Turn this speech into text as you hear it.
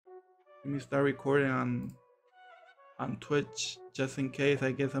Let me start recording on Twitch just in case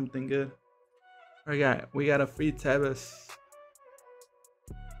I get something good. We got a free Tebas.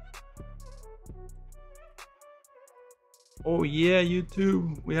 Oh yeah,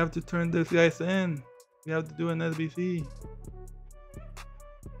 YouTube. We have to turn this guys in. We have to do an SBC.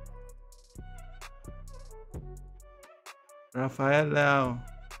 Rafael Lau.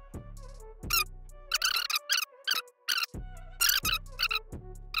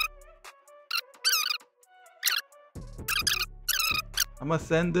 I'ma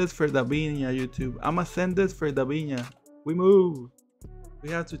send this for Debinha, YouTube. I'ma send this for Debinha. We move. We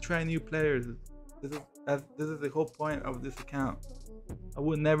have to try new players. This is the whole point of this account. I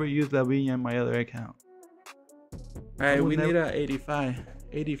would never use Debinha in my other account. Alright, we need a 85.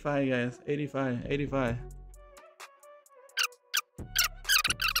 85 guys. 85. 85.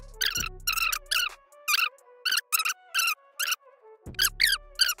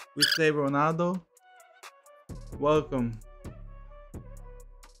 We save Ronaldo. Welcome.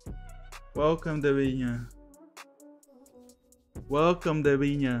 Welcome, Debinha. Welcome,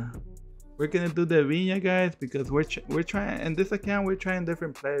 Debinha. We're gonna do Debinha, guys, because we're trying in this account. We're trying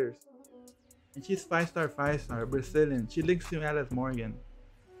different players, and she's 5-star, 5-star Brazilian. She links to Alex Morgan.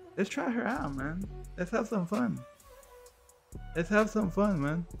 Let's try her out, man. Let's have some fun. Let's have some fun,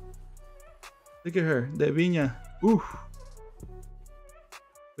 man. Look at her, Debinha. Oof.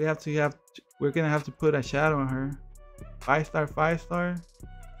 We're gonna have to put a shadow on her. 5-star, 5-star.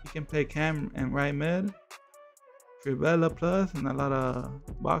 You can play cam and right mid. Trivella plus and a lot of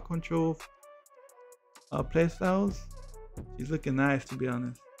ball control playstyles. She's looking nice, to be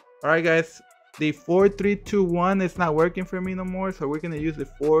honest. Alright guys, the 4-3-2-1 is not working for me no more, so we're gonna use the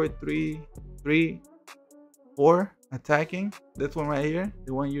 4-3-3-4 attacking. This one right here,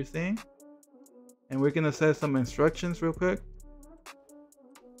 the one you're seeing. And we're gonna set some instructions real quick.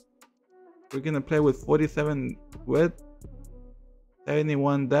 We're gonna play with 47 width,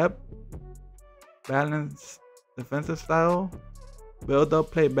 71 depth, balance defensive style, build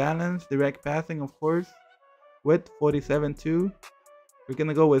up, play balance, direct passing, of course, with 47-2. We're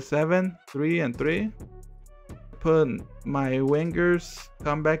gonna go with 7-3-3. Put my wingers,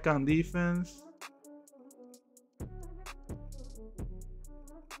 come back on defense,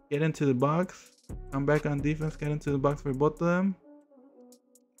 get into the box, come back on defense, get into the box for both of them.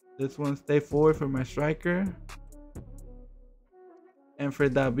 This one stay forward for my striker. And for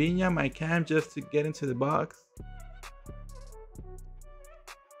Debinha, my cam just to get into the box.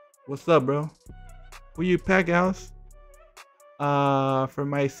 What's up, bro? Who you pack house? For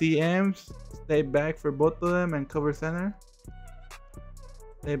my CMs, stay back for both of them and cover center.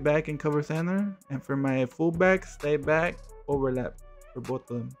 Stay back and cover center. And for my fullback, stay back, overlap for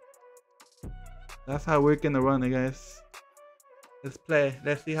both of them. That's how we're gonna run it, guys. Let's play.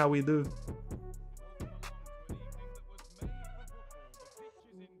 Let's see how we do.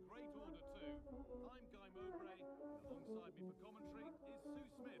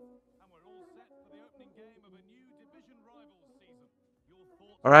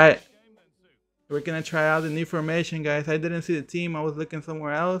 Alright, we're gonna try out the new formation, guys. I didn't see the team. I was looking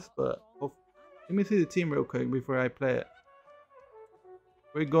somewhere else, but let me see the team real quick before I play it.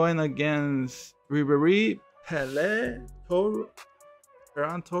 We're going against Ribéry, Pelé,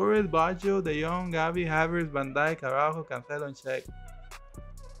 Ferran Torres, Baggio, De Jong, Gavi, Havertz, Van Dijk, Araujo, Cancelo, and Check.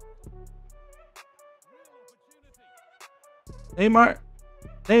 Neymar,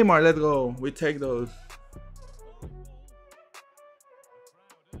 let's go. We take those.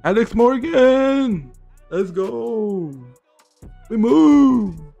 Alex Morgan, let's go. We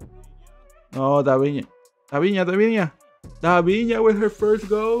move. Oh, Debinha with her first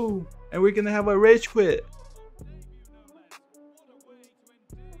goal, and we're gonna have a rage quit.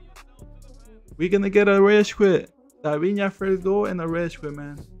 We're gonna get a rage quit. Debinha first goal and a rage quit,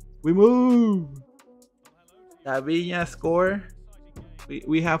 man. We move. Debinha score.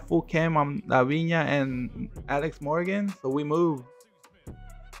 We have full cam on Debinha and Alex Morgan, so we move.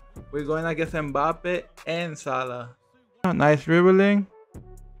 We're going against Mbappe and Salah. Nice dribbling.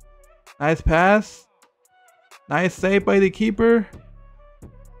 Nice pass. Nice save by the keeper.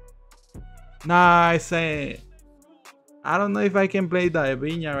 Nice save. I don't know if I can play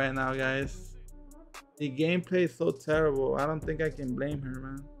Debinha right now, guys. The gameplay is so terrible. I don't think I can blame her,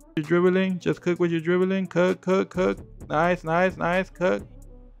 man. You're dribbling. Just cook with your dribbling. Cook. Nice. Cook.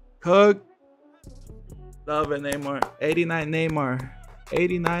 Love it, Neymar. 89 Neymar.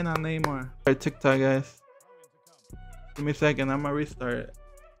 89 on Neymar. Alright, TikTok, guys. Give me a second. I'm gonna restart it.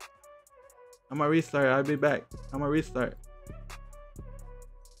 I'll be back. I'm gonna restart.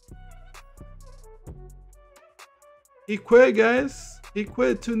 He quit, guys. He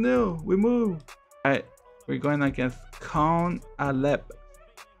quit 2-0. We move. Alright, we're going against Con Alep.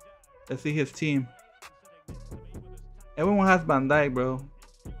 Let's see his team. Everyone has Van Dijk, bro.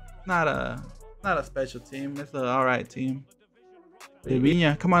 Not a special team. It's an alright team.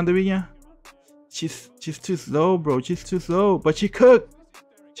 Debinha, come on, Debinha. She's too slow, bro. She's too slow. But she cooked.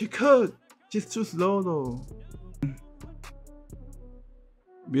 She cooked. She's too slow though.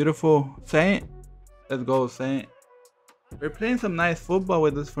 Beautiful. Saint. Let's go, Saint. We're playing some nice football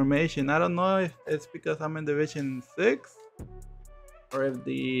with this formation. I don't know if it's because I'm in Division 6 or if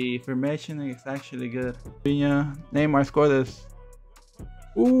the formation is actually good. Yeah, Neymar scored this.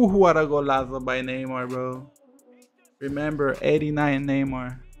 Ooh, what a golazo by Neymar, bro. Remember, 89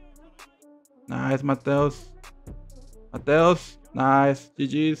 Neymar. Nice, Mateus. Mateus, nice.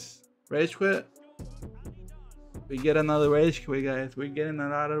 GG's. Rage quit. We get another rage quit, guys. We're getting a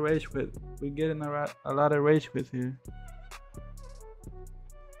lot of rage quit. We're getting a lot of rage quits here.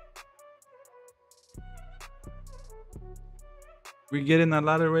 We're getting a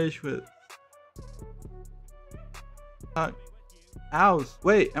lot of rage quit. House.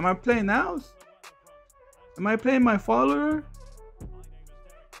 Wait, am I playing House? Am I playing my follower?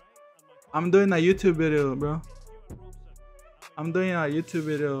 I'm doing a YouTube video, bro. I'm doing a YouTube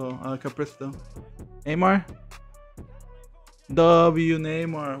video, Capristo. Neymar. W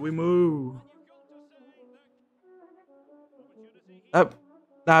Neymar. We move. Up.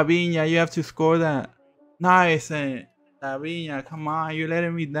 Debinha, you have to score that. Nice. Debinha, come on. You're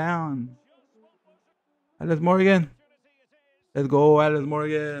letting me down. Alex Morgan. Let's go, Alex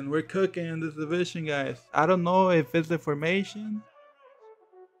Morgan. We're cooking in this division, guys. I don't know if it's the formation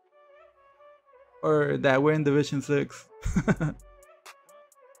or that we're in Division 6.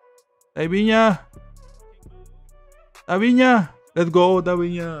 Debinha. Debinha. Let's go,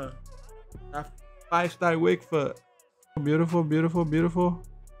 Debinha. 5-star Wickfoot. Beautiful, beautiful, beautiful.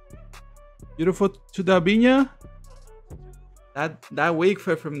 Beautiful to Debinha. That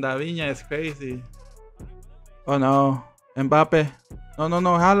Wickfoot from Debinha is crazy. Oh no. Mbappe. No,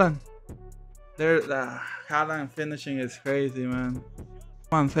 Haaland. There's Haaland finishing is crazy, man.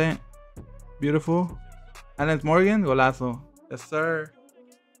 Come on, Saint. Beautiful. Alex Morgan, golazo. Yes, sir.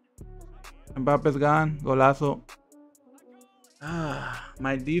 Mbappe's gone. Golazo.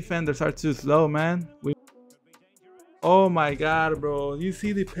 My defenders are too slow, man. Oh my god, bro. You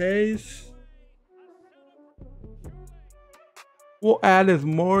see the pace? Oh, Alex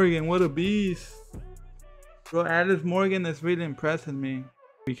Morgan, what a beast. Bro, Alex Morgan is really impressing me.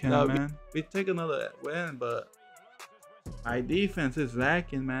 We can, man. We take another win, but my defense is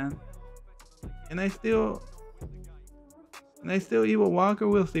lacking, man. And I still Evil Walker?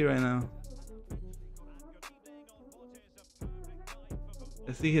 We'll see right now.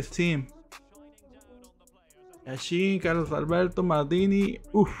 Let's see his team. Yashin, Carlos Alberto, Maldini,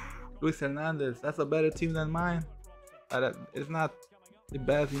 Luis Hernandez. That's a better team than mine. But it's not the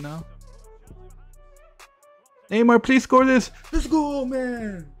best, you know. Neymar, please score this. Let's go,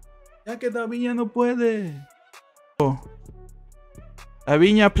 man. Ya que Debinha no puede.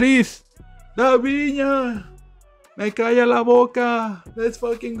 Debinha, please. Debinha. Me calla la boca. Let's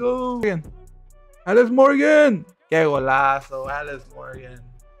fucking go. Alex Morgan. Que golazo, Alex Morgan.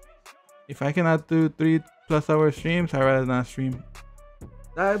 If I cannot do 3+ hour streams, I'd rather not stream.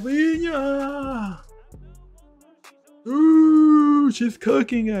 Debinha. Ooh, she's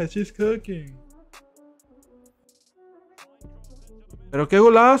cooking, guys. She's cooking. Pero qué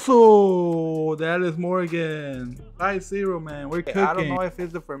golazo de Alex Morgan. 5-0, man. We're cooking. I don't know if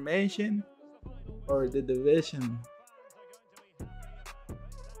it's the formation or the division.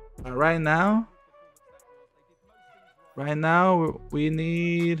 But right now, we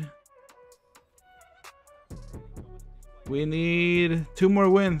need 2 more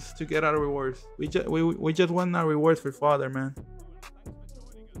wins to get our rewards. We just won our rewards for father, man.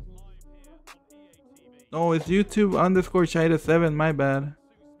 No, it's YouTube _Shida7, my bad.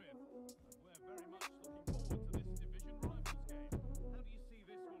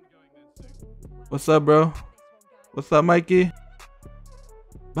 What's up, bro? What's up, Mikey?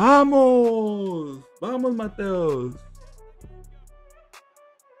 Vamos! Vamos, Mateus!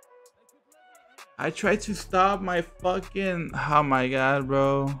 I tried to stop my fucking... Oh my god,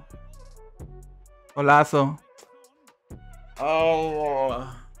 bro. Golazo.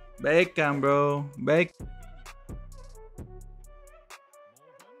 Oh... Beckham, bro.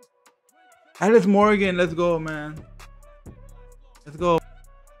 Alex Morgan, let's go, man. Let's go.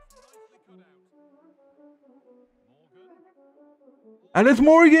 Alex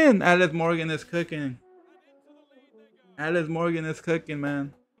Morgan! Alex Morgan is cooking. Alex Morgan is cooking,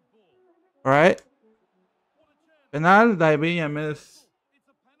 man. Alright. Penal, Debinha miss.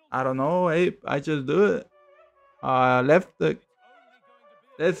 I don't know, Ape. I just do it. Left the.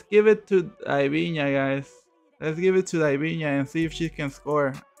 Let's give it to Debinha, guys. Let's give it to Debinha and see if she can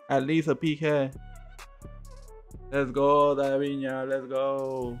score at least a PK. Let's go, Debinha. Let's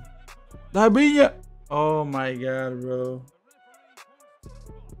go. Debinha! Oh my god, bro.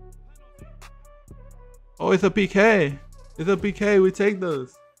 Oh, it's a PK. It's a PK. We take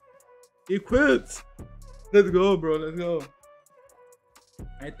those. He quits. Let's go, bro. Let's go.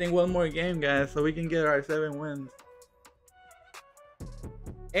 I think one more game, guys, so we can get our 7 wins.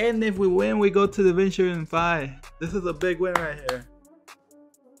 And if we win, we go to Division 5. This is a big win right here.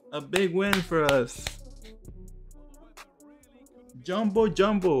 A big win for us.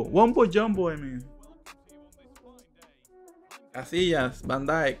 Jumbo. Wombo Jumbo, I mean. Casillas, Van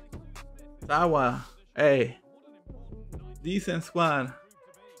Dijk, Sawa. Hey. Decent squad.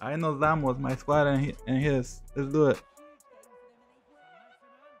 I know Damos, my squad and his. Let's do it.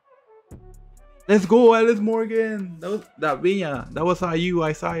 Let's go, Ellis Morgan. That was Debinha. That was how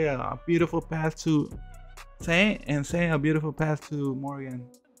I saw ya. A beautiful pass to Saint and Saint a beautiful pass to Morgan.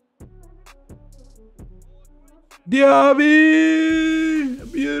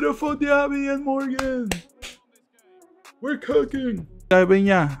 Diaby! Beautiful Diaby and Morgan. We're cooking.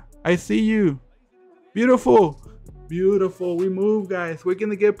 Debinha, I see you. Beautiful. Beautiful. We move, guys. We're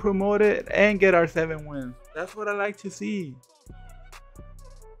gonna get promoted and get our 7 wins. That's what I like to see.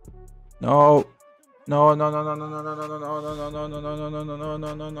 No. No.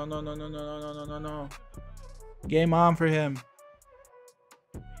 Game on for him.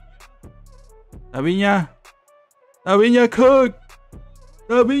 Debinha. Debinha cook.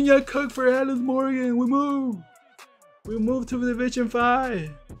 Debinha cook for Ellis Morgan. We move. We move to Division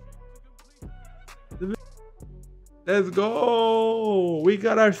 5. Let's go. We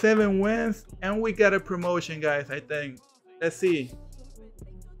got our 7 wins and we got a promotion, guys, I think. Let's see.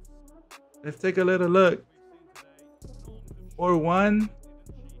 Let's take a little look. 4-1.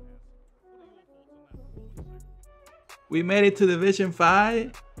 We made it to Division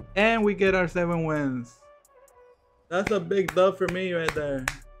 5 and we get our 7 wins. That's a big dub for me right there.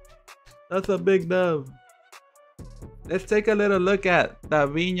 That's a big dub. Let's take a little look at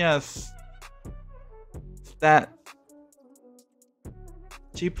Debinha's stats.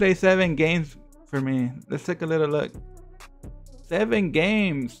 She played 7 games for me. Let's take a little look. 7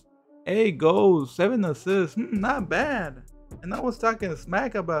 games. 8 goals, 7 assists. Not bad. And I was talking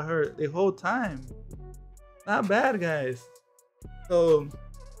smack about her the whole time. Not bad, guys. So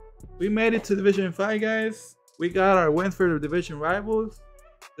we made it to Division 5, guys. We got our wins for the division rivals.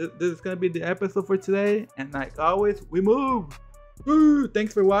 This is gonna be the episode for today. And like always, we move. Woo!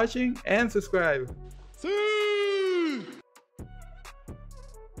 Thanks for watching and subscribe. See?